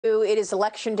It is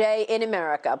Election Day in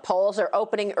America. Polls are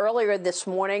opening earlier this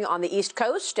morning on the East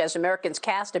Coast as Americans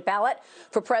cast a ballot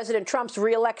for President Trump's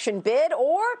re-election bid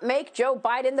or make Joe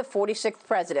Biden the 46th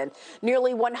president.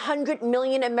 Nearly 100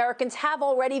 million Americans have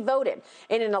already voted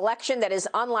in an election that is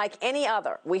unlike any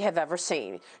other we have ever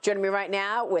seen. Joining me right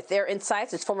now with their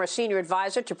insights is former senior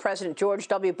advisor to President George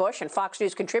W. Bush and Fox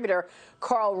News contributor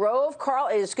Karl Rove. Karl,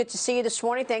 it is good to see you this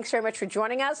morning. Thanks very much for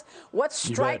joining us. What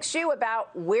strikes you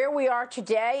about where we are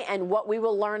today and what we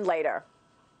will learn later?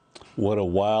 What a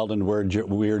wild and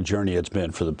weird journey it's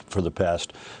been for the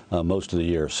past most of the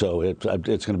year. So it's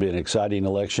going to be an exciting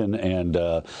election and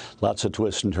lots of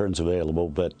twists and turns available.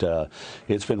 But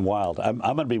it's been wild. I'm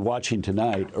going to be watching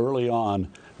tonight early on.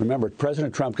 Remember,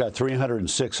 President Trump got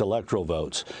 306 electoral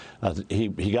votes. He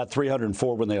got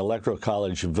 304 when the Electoral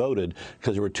College voted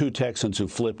because there were two Texans who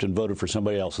flipped and voted for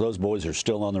somebody else. Those boys are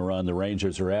still on the run. The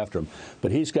Rangers are after him.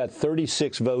 But he's got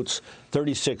 36 votes,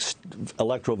 36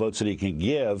 electoral votes that he can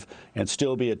give and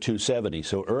still be at 270.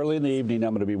 So early in the evening,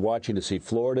 I'm going to be watching to see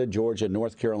Florida, Georgia,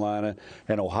 North Carolina,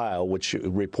 and Ohio, which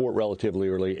report relatively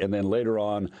early, and then later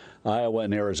on Iowa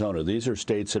and Arizona. These are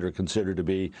states that are considered to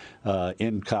be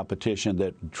in competition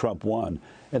that Trump won.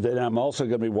 And then I'm also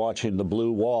going to be watching the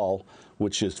blue wall,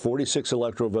 which is 46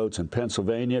 electoral votes in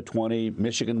Pennsylvania, 20,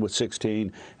 Michigan with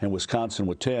 16, and Wisconsin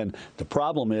with 10. The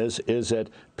problem is that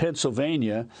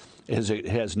Pennsylvania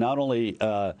has not only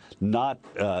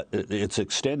it's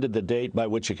extended the date by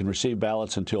which it can receive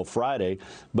ballots until Friday,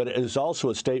 but it is also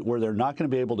a state where they're not going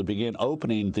to be able to begin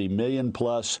opening the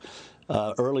million-plus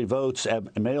early votes,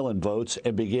 mail-in votes,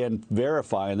 and begin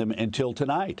verifying them until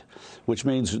tonight, which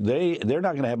means they're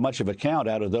not going to have much of a count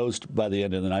out of those by the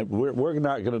end of the night. We're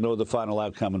not going to know the final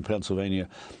outcome in Pennsylvania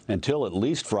until at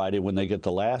least Friday when they get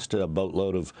the last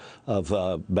boatload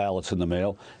of ballots in the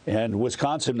mail. And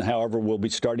Wisconsin, however, will be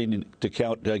starting to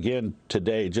count again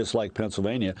today, just like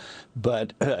Pennsylvania.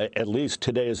 But at least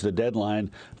today is the deadline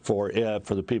for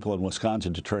the people in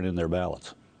Wisconsin to turn in their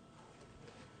ballots.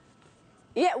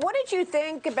 Yeah, what did you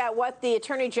think about what the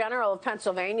Attorney General of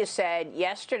Pennsylvania said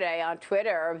yesterday on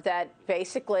Twitter that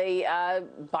basically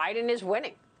Biden is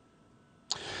winning?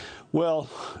 Well,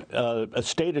 a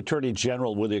state attorney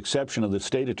general, with the exception of the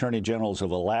state attorney generals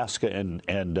of Alaska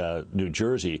and New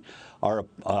Jersey, are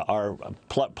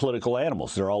political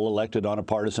animals. They're all elected on a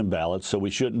partisan ballot, so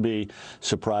we shouldn't be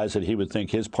surprised that he would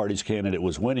think his party's candidate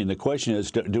was winning. The question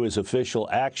is, do his official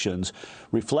actions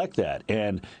reflect that?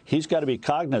 And he's got to be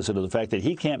cognizant of the fact that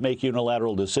he can't make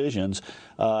unilateral decisions.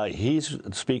 He's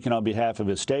speaking on behalf of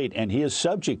his state, and he is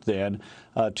subject then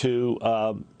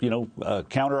to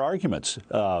counter arguments.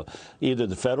 Either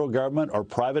the federal government or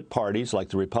private parties like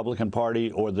the Republican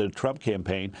Party or the Trump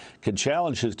campaign can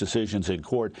challenge his decisions in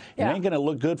court. It ain't going to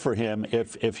look good for him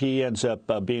if he ends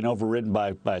up being overridden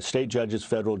by state judges,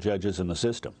 federal judges, and the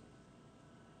system.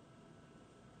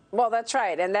 Well, that's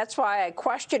right. And that's why I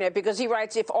question it, because he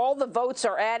writes, if all the votes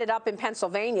are added up in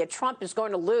Pennsylvania, Trump is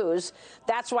going to lose.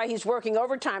 That's why he's working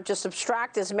overtime to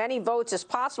subtract as many votes as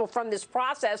possible from this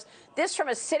process. This from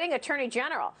a sitting attorney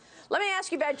general. Let me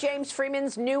ask you about James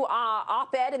Freeman's new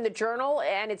op-ed in the Journal,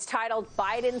 and it's titled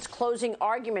Biden's Closing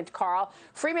Argument, Karl.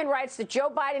 Freeman writes that Joe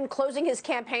Biden closing his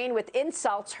campaign with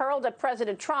insults hurled at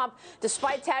President Trump,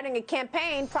 despite touting a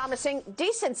campaign promising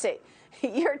decency.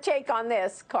 Your take on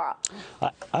this, Karl?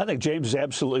 I think James is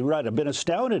absolutely right. I've been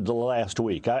astounded the last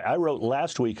week. I wrote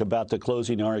last week about the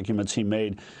closing arguments he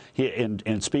made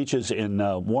in speeches in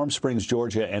Warm Springs,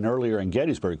 Georgia, and earlier in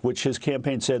Gettysburg, which his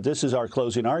campaign said, this is our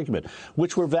closing argument,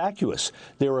 which were vacuous.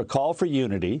 They were a call for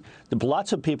unity.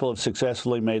 Lots of people have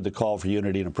successfully made the call for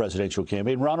unity in a presidential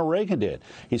campaign. Ronald Reagan did.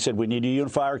 He said, we need to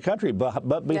unify our country.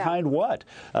 But behind what?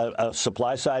 A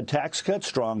supply-side tax cut,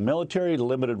 strong military,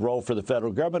 limited role for the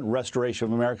federal government, restoration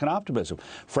of American optimism.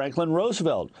 Franklin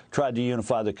Roosevelt tried to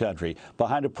unify the country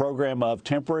behind a program of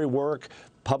temporary work,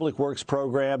 public works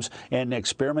programs, and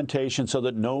experimentation so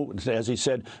that as he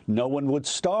said, no one would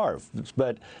starve.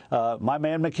 But my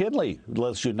man McKinley,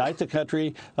 let's unite the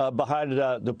country behind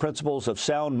the principles of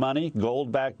sound money,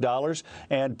 gold-backed dollars,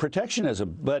 and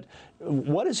protectionism. But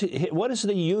what is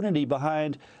the unity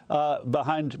behind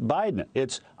Biden?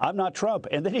 It's I'm not Trump,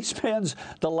 and then he spends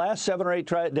the last 7 or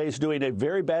 8 days doing a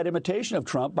very bad imitation of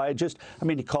Trump by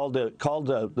he called the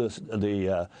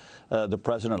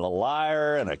president a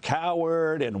liar and a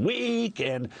coward and weak,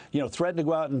 and threatened to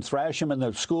go out and thrash him in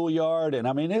the schoolyard.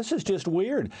 And this is just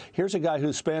weird. Here's a guy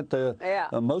who spent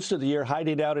most of the year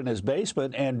hiding out in his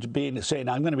basement and saying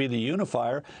I'm going to be the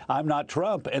unifier. I'm not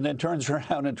Trump, and then turns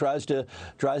around and tries to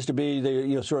be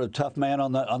the sort of tough man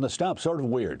on the stump. Sort of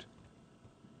weird.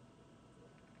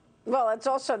 Well, it's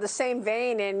also the same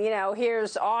vein, and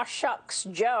here's Aw Shucks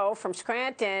Joe from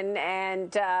Scranton,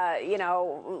 and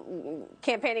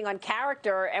campaigning on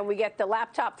character, and we get the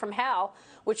laptop from hell,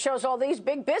 which shows all these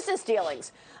big business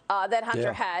dealings that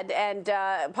Hunter had, and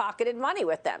pocketed money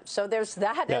with them. So there's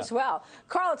that as well.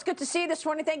 Karl, it's good to see you this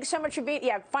morning. Thank you so much for being.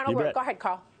 Final word. Go ahead,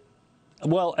 Karl.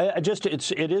 Well,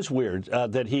 it is weird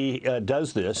that he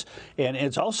does this, and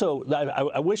it's also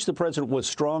I wish the president was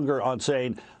stronger on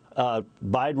saying.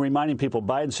 Biden reminding people,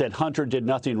 Biden said Hunter did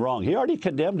nothing wrong. He already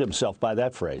condemned himself by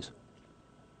that phrase.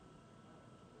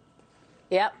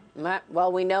 Yep.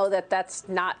 Well, we know that that's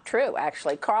not true,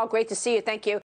 actually. Karl, great to see you. Thank you.